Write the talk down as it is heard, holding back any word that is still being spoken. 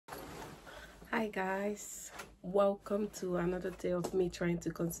Hi guys, welcome to another day of me trying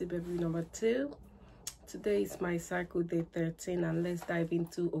to conceive baby number 2. Today is my cycle day 13 and let's dive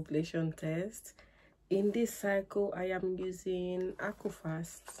into ovulation test. In this cycle I am using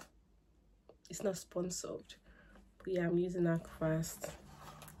Aquafast. It's not sponsored, but yeah, I'm using Aquafast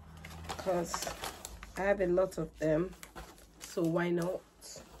because I have a lot of them, so why not?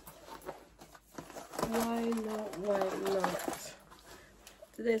 Why not?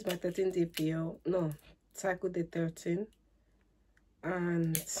 Today is my 13th DPO. No, cycle day 13.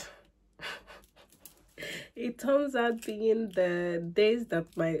 And it turns out being the days that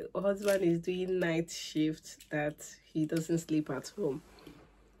my husband is doing night shift that he doesn't sleep at home.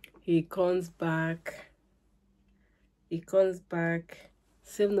 He comes back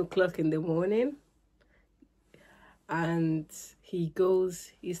 7 o'clock in the morning, and he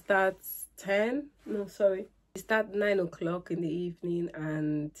starts 9 o'clock in the evening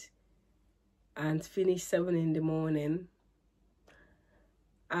and finish 7 in the morning.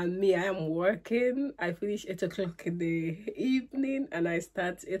 And me, I am working. I finish 8 o'clock in the evening and I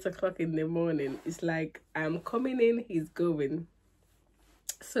start 8 o'clock in the morning. It's like I'm coming in, he's going.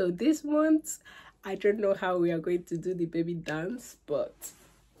 So this month, I don't know how we are going to do the baby dance, but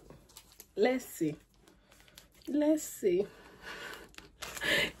let's see.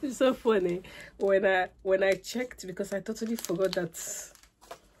 It's so funny when I checked, because I totally forgot that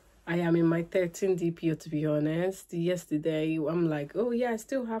I am in my 13th DPO, to be honest. Yesterday I'm like, oh yeah, I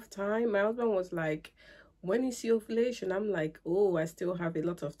still have time. My husband was like, when is your ovulation? I'm like, oh, I still have a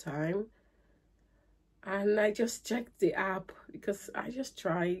lot of time. And I just checked the app because I just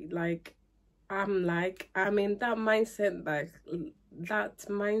try, I'm in that mindset,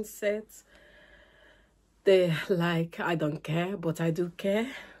 I don't care, but I do care.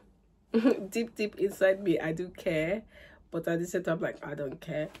 deep inside me, I do care, but at the same time, I don't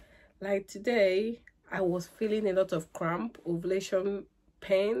care. Like today, I was feeling a lot of cramp, ovulation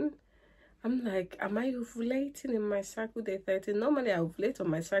pain. I'm like, am I ovulating in my cycle day 13? Normally I ovulate on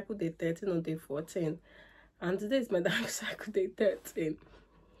my cycle day 13 or day 14, and today is my damn cycle day 13.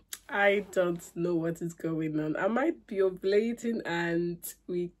 I don't know what is going on. I might be ovulating and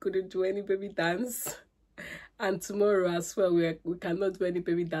we couldn't do any baby dance. And tomorrow as well, we cannot do any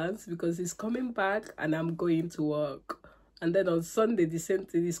baby dance because he's coming back and I'm going to work. And then on Sunday, the same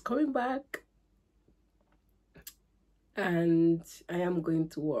thing, he's coming back and I am going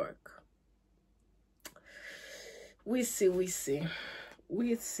to work. We see.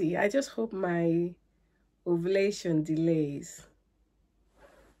 I just hope my ovulation delays.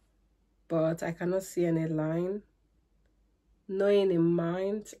 But I cannot see any line. Knowing in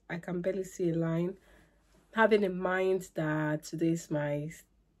mind, I can barely see a line. Having in mind that today is my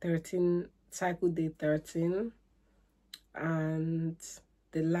cycle day 13 and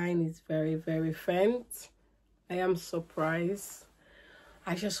the line is very, very faint. I am surprised.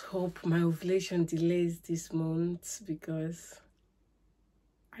 I just hope my ovulation delays this month because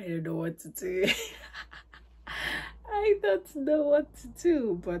I don't know what to do. I don't know what to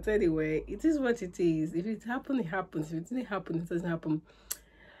do, but anyway, it is what it is. If it happens, it happens. If it didn't happen, it doesn't happen.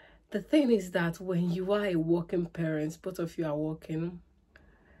 The thing is that when you are a working parent, both of you are working,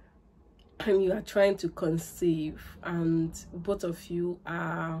 and you are trying to conceive, and both of you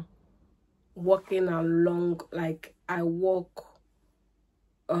are working along, like I work,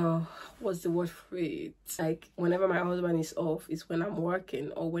 what's the word for it? Like whenever my husband is off, is when I'm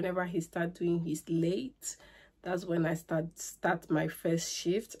working, or whenever he starts doing his late, that's when I start my first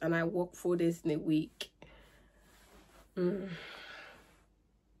shift, and I work 4 days in a week.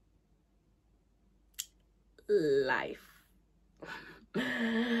 Life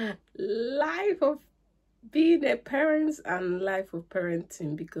of being a parent and life of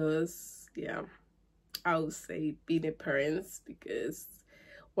parenting, because yeah, I'll say being a parent, because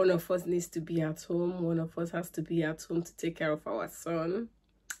one of us needs to be at home, one of us has to be at home to take care of our son,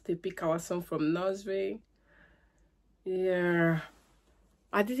 to pick our son from nursery. Yeah,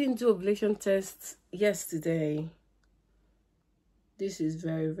 I didn't do ovulation test yesterday. This is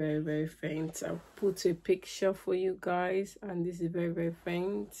very, very, very faint. I'll put a picture for you guys, and this is very, very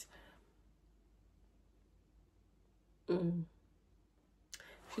faint. Should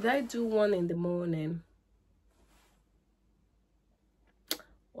I do one in the morning?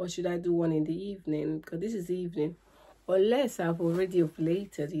 Or should I do one in the evening? Because this is evening. Unless I've already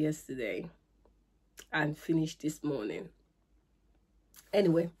ovulated yesterday and finished this morning.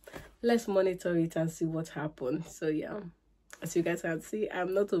 Anyway, let's monitor it and see what happens. So yeah. As you guys can see,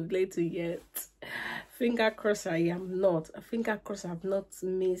 I'm not ovulating yet. Finger crossed I am not. Finger crossed I've not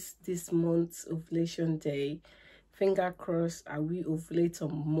missed this month's ovulation day. finger crossed, I will ovulate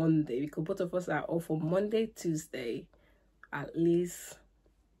on Monday, because both of us are off on Monday, Tuesday. At least,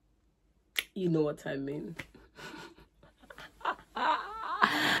 you know what I mean.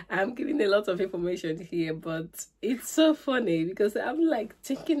 I'm giving a lot of information here, but it's so funny because I'm like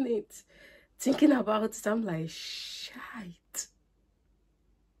thinking about it. I'm like, shite.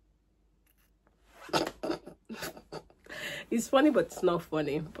 It's funny, but it's not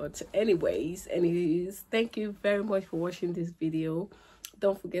funny. But anyways, thank you very much for watching this video.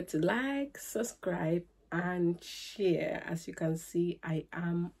 Don't forget to like, subscribe, and share. As you can see, I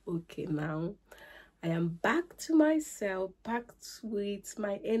am okay now. I am back to myself, back with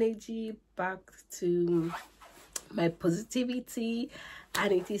my energy, back to my positivity,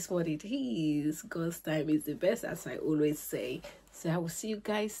 and it is what it is. God's time is the best, as I always say. So I will see you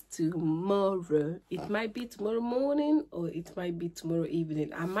guys tomorrow. It might be tomorrow morning, or it might be tomorrow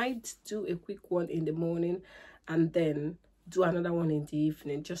evening. I might do a quick one in the morning and then do another one in the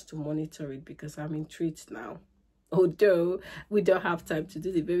evening, just to monitor it, because I'm intrigued now. Although we don't have time to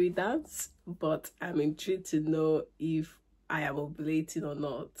do the baby dance, but I'm intrigued to know if I am ovulating or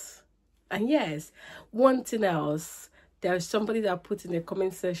not. And yes, one thing else, there's somebody that put in the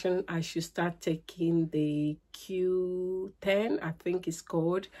comment section I should start taking the Q10, I think it's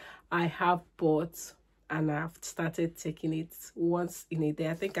called. I have bought and I've started taking it once in a day.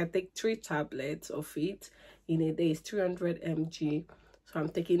 I think I take 3 tablets of it in a day. It's 300 mg. So I'm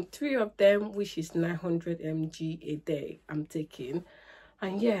taking 3 of them, which is 900 mg a day I'm taking.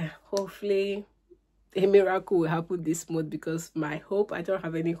 And yeah, hopefully a miracle will happen this month, because my hope, I don't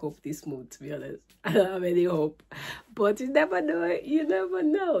have any hope this month, to be honest. I don't have any hope. But you never know. You never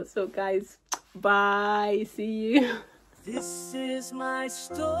know. So guys, bye. See you. This is my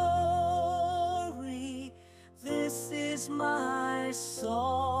story. This is my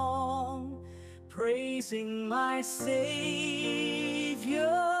song, praising my Savior.